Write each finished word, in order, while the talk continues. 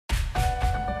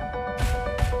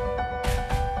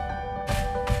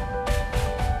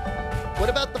What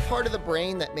about the part of the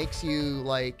brain that makes you,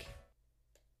 like,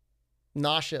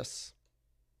 nauseous?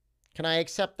 Can I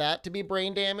accept that to be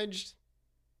brain damaged?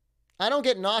 I don't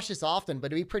get nauseous often, but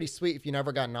it'd be pretty sweet if you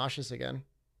never got nauseous again.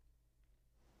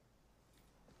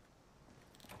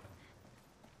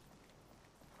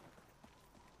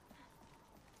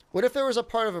 What if there was a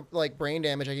part of, like, brain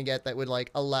damage I can get that would, like,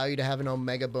 allow you to have an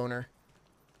omega boner?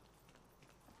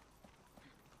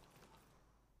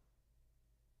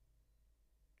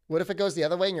 What if it goes the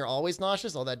other way and you're always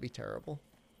nauseous? Oh, that'd be terrible.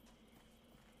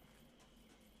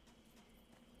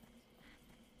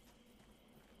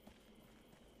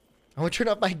 I want to turn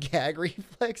up my gag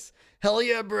reflex. Hell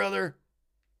yeah, brother.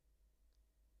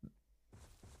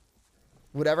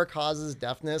 Whatever causes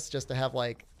deafness, just to have,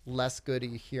 like, less good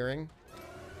hearing.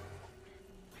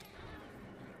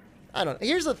 I don't know.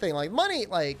 Here's the thing, like,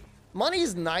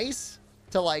 money's nice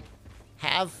to, like,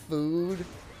 have food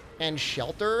and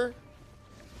shelter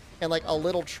and, like, a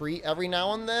little treat every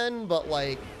now and then, but,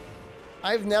 like,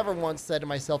 I've never once said to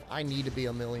myself, I need to be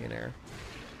a millionaire.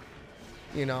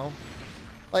 You know?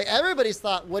 Like, everybody's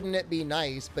thought, wouldn't it be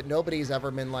nice, but nobody's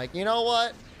ever been like, you know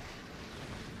what?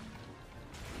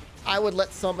 I would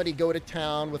let somebody go to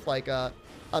town with, like, a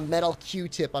metal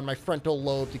Q-tip on my frontal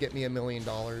lobe to get me $1 million.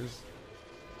 At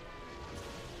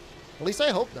least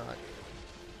I hope not.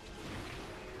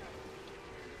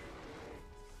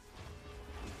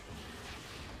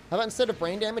 How about instead of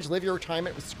brain damage, live your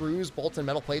retirement with screws, bolts, and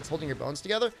metal plates holding your bones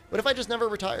together? What if I just never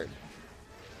retired?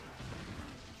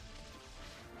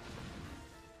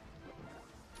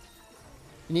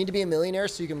 You need to be a millionaire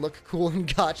so you can look cool in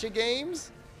gacha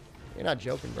games? You're not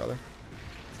joking, brother.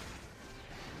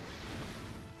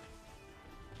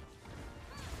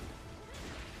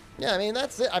 Yeah, I mean,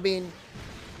 that's it. I mean,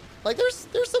 like, there's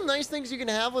some nice things you can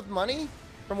have with money,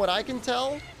 from what I can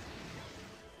tell.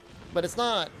 But it's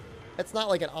not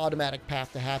like an automatic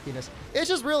path to happiness. It's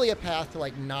just really a path to,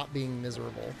 like, not being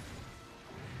miserable.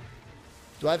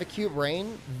 Do I have a cute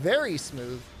brain? Very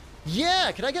smooth.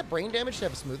 Yeah, can I get brain damage to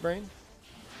have a smooth brain?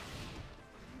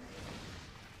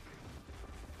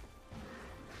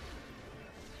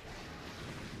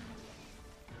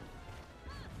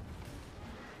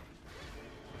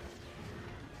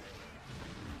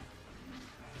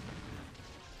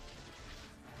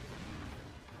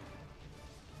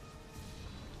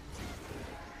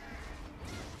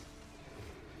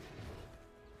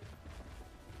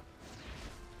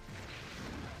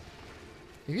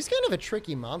 He's kind of a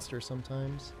tricky monster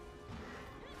sometimes.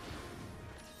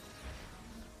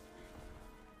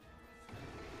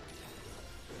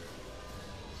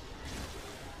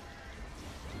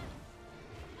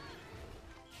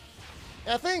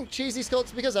 I think cheesy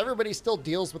skulks because everybody still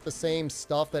deals with the same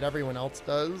stuff that everyone else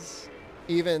does,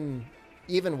 even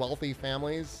wealthy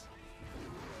families.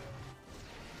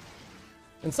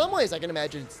 In some ways, I can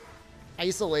imagine it's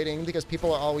isolating because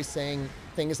people are always saying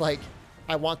things like,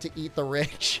 I want to eat the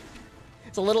rich.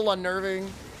 It's a little unnerving.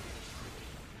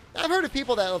 I've heard of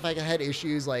people that have, like, had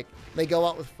issues, like, they go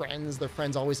out with friends, their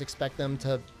friends always expect them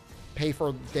to pay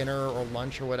for dinner or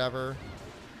lunch or whatever.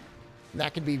 And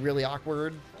that could be really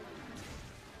awkward.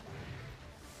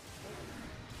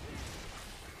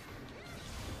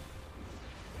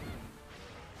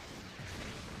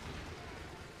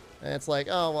 And it's like,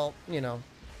 oh, well, you know,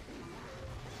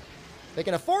 they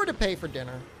can afford to pay for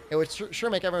dinner. It would sure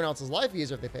make everyone else's life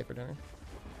easier if they pay for dinner.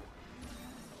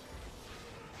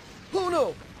 Oh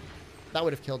no! That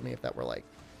would have killed me if that were like,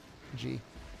 G.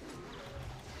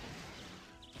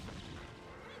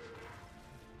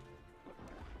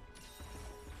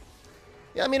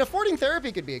 Yeah, I mean, affording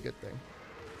therapy could be a good thing.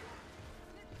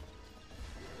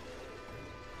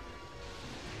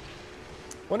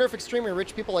 Wonder if extremely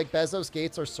rich people like Bezos,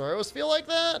 Gates, or Soros feel like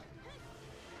that?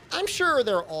 I'm sure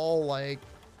they're all, like,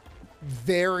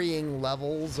 varying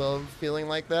levels of feeling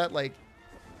like that. Like,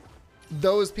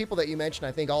 those people that you mentioned,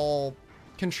 I think, all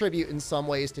contribute in some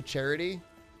ways to charity.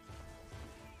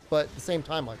 But at the same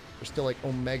time, like, they're still, like,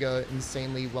 omega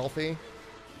insanely wealthy.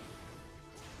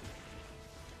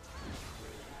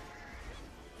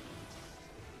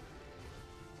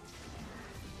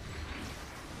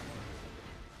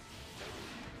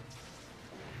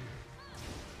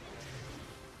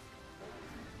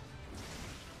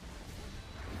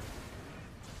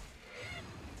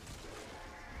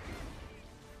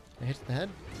 I hit the head?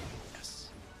 Yes.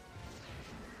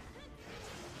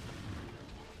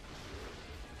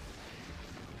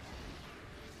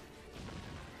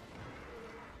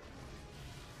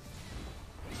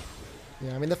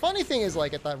 Yeah, I mean, the funny thing is,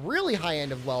 like, at that really high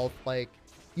end of wealth, like,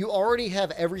 you already have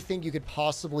everything you could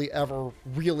possibly ever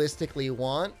realistically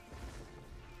want.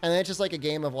 And then it's just like a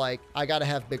game of like, I gotta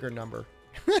have bigger number.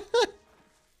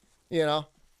 You know?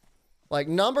 Like,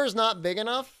 number's not big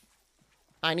enough.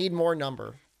 I need more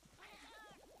number.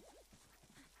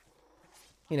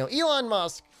 You know, Elon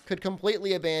Musk could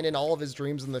completely abandon all of his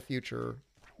dreams in the future,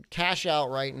 cash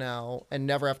out right now, and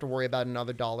never have to worry about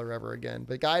another dollar ever again.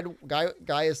 But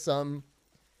guy has some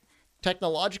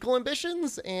technological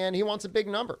ambitions, and he wants a big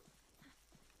number.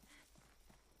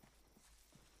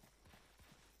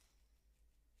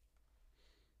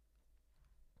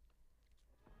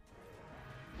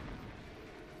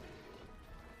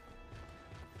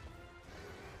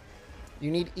 You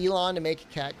need Elon to make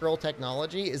cat girl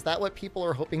technology? Is that what people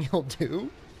are hoping he'll do?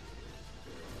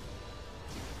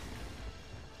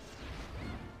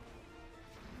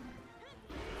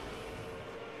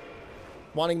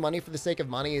 Wanting money for the sake of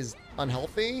money is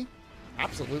unhealthy?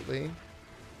 Absolutely.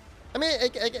 I mean,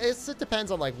 it depends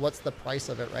on, like, what's the price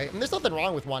of it, right? And there's nothing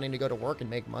wrong with wanting to go to work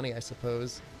and make money, I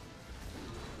suppose.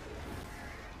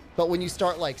 But when you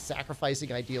start, like,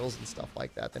 sacrificing ideals and stuff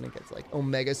like that, then it gets, like,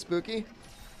 omega spooky.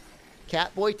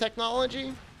 Catboy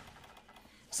technology?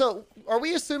 So, are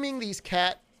we assuming these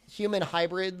cat-human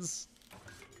hybrids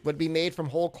would be made from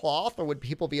whole cloth, or would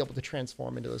people be able to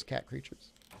transform into those cat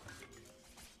creatures?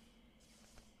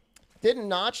 Didn't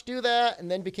Notch do that and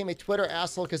then became a Twitter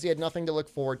asshole because he had nothing to look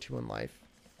forward to in life?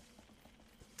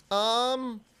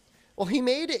 Well, he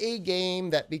made a game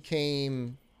that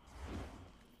became,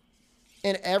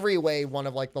 in every way, one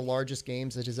of, like, the largest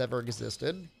games that has ever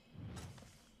existed.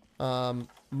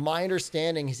 My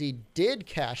understanding is he did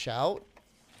cash out,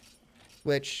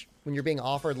 which, when you're being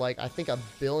offered, like, I think $1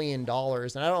 billion, and I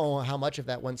don't know how much of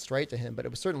that went straight to him, but it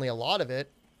was certainly a lot of it.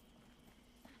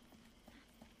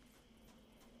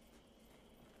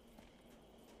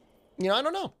 You know, I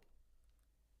don't know.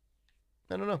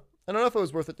 I don't know if it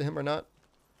was worth it to him or not.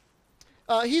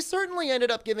 He certainly ended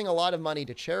up giving a lot of money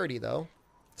to charity, though,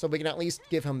 so we can at least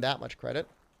give him that much credit.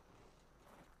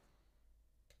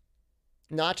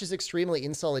 Notch is extremely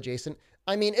incel adjacent.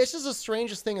 I mean, it's just the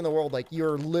strangest thing in the world. Like,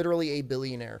 you're literally a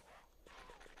billionaire.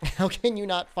 How can you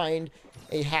not find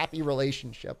a happy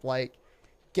relationship? Like,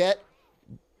 get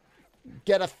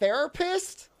a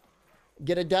therapist,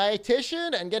 get a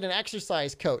dietitian, and get an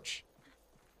exercise coach.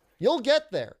 You'll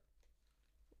get there.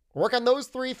 Work on those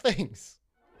 3 things.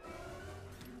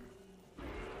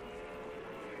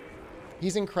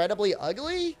 He's incredibly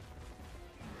ugly?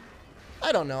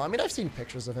 I don't know. I mean, I've seen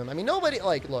pictures of him. I mean, nobody,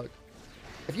 like, look,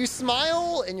 if you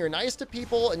smile and you're nice to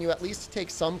people and you at least take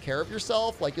some care of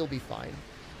yourself, like, you'll be fine.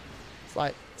 It's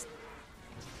like,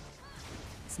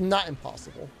 it's not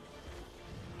impossible.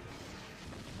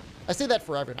 I say that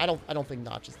for everyone. I don't think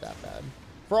Notch is that bad.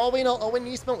 For all we know, Owen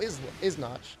Nismo is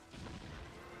Notch.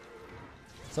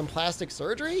 Some plastic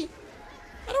surgery?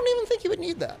 I don't even think he would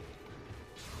need that.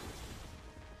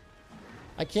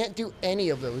 I can't do any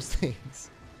of those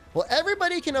things. Well,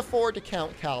 everybody can afford to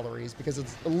count calories because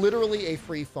it's literally a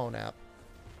free phone app.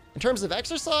 In terms of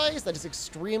exercise, that is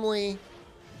extremely...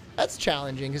 That's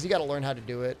challenging because you got to learn how to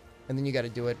do it, and then you got to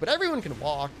do it. But everyone can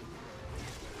walk.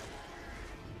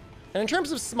 And in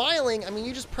terms of smiling, I mean,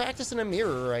 you just practice in a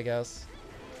mirror, I guess.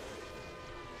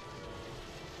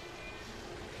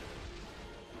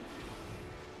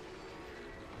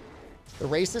 The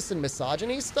racist and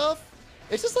misogyny stuff,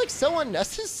 it's just, like, so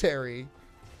unnecessary.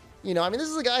 You know, I mean, this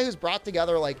is a guy who's brought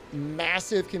together, like,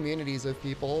 massive communities of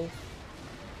people.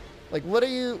 Like, what do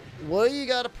you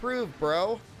got to prove,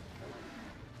 bro?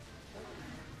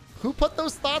 Who put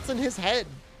those thoughts in his head?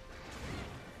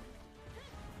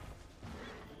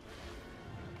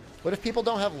 What if people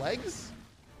don't have legs?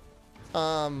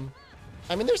 I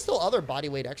mean, there's still other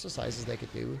bodyweight exercises they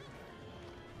could do.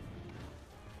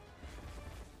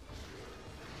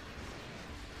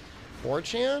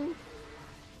 Fortune?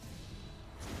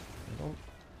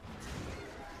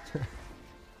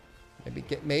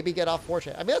 Maybe get off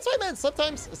Fortune. I mean, that's what I meant.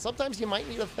 Sometimes you might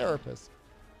need a therapist.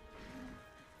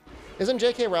 Isn't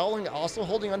J.K. Rowling also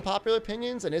holding unpopular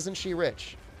opinions, and isn't she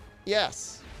rich?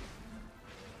 Yes.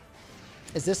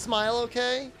 Is this smile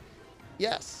okay?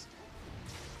 Yes.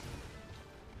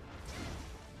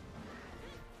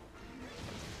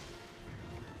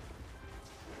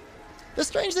 The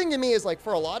strange thing to me is, like,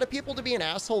 for a lot of people to be an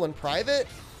asshole in private,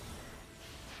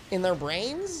 in their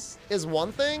brains, is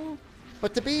one thing.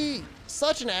 But to be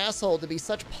such an asshole, to be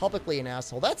such publicly an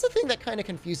asshole, that's the thing that kind of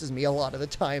confuses me a lot of the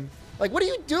time. Like, what are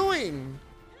you doing?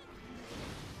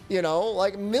 You know,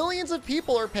 like, millions of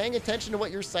people are paying attention to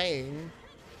what you're saying.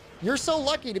 You're so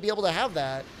lucky to be able to have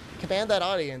that, command that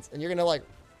audience, and you're gonna, like,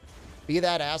 be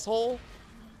that asshole?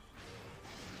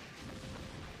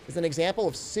 Is an example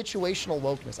of situational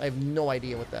wokeness. I have no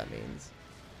idea what that means.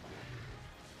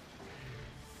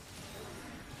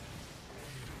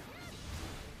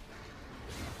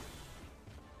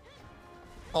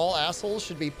 all assholes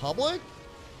should be public.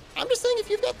 I'm just saying, if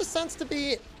you've got the sense to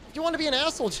be, if you want to be an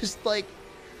asshole, just like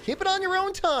keep it on your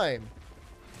own time.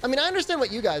 I mean, I understand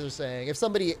what you guys are saying. If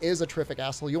somebody is a terrific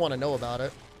asshole, you want to know about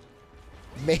it.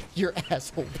 Make your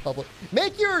asshole public.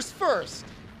 Make yours first.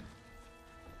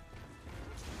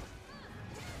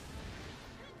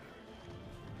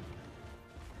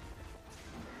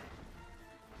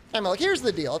 I'm like, here's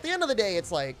the deal. At the end of the day,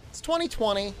 it's like, it's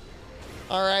 2020.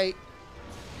 All right.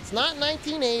 It's not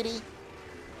 1980.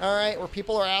 All right, where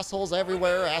people are assholes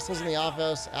everywhere, assholes in the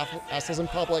office, assholes in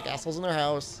public, assholes in their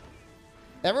house.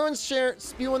 Everyone's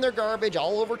spewing their garbage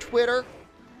all over Twitter,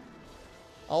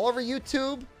 all over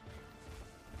YouTube.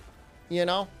 You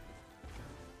know?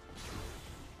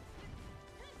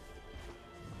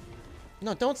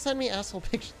 No, don't send me asshole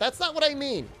pictures. That's not what I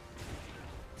mean.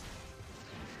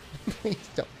 Please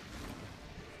don't.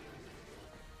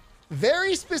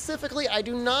 Very specifically, I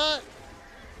do not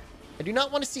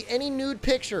want to see any nude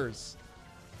pictures.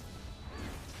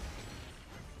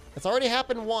 It's already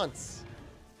happened once.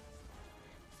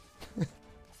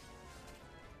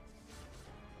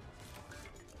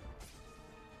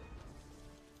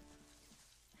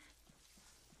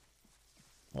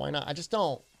 Why not? I just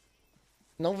don't.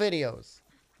 No videos.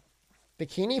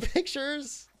 Bikini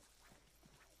pictures?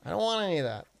 I don't want any of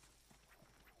that.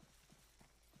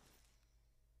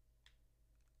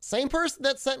 Same person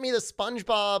that sent me the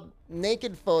SpongeBob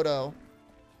naked photo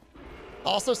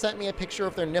also sent me a picture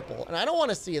of their nipple, and I don't want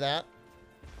to see that.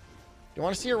 Do you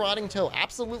want to see a rotting toe?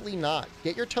 Absolutely not.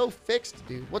 Get your toe fixed,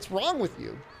 dude. What's wrong with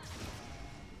you?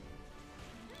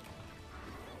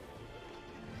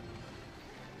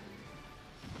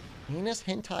 Penis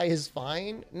hentai is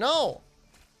fine? No.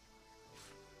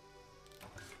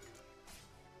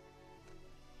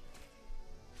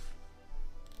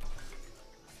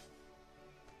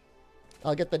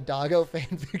 I'll get the doggo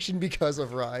fanfiction because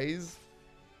of Rise.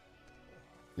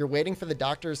 You're waiting for the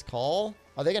doctor's call?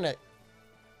 Are they gonna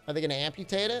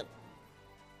amputate it?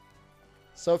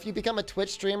 So if you become a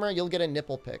Twitch streamer, you'll get a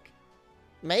nipple pic.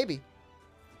 Maybe.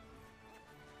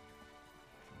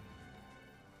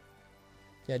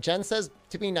 Yeah, Jen says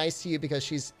to be nice to you because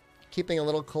she's keeping a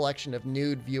little collection of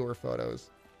nude viewer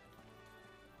photos.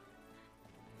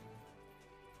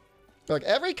 Look,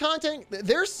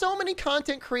 there's so many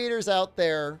content creators out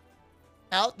there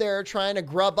trying to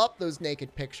grub up those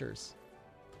naked pictures.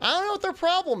 I don't know what their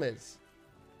problem is.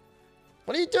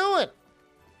 What are you doing?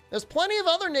 There's plenty of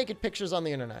other naked pictures on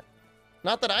the internet.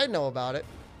 Not that I know about it.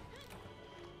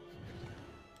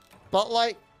 But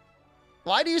like,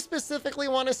 why do you specifically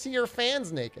want to see your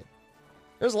fans naked?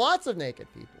 There's lots of naked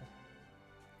people.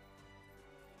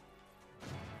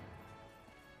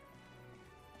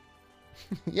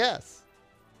 Yes.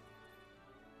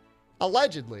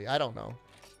 Allegedly. I don't know.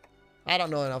 I don't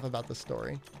know enough about the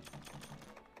story.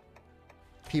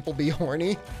 People be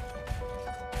horny.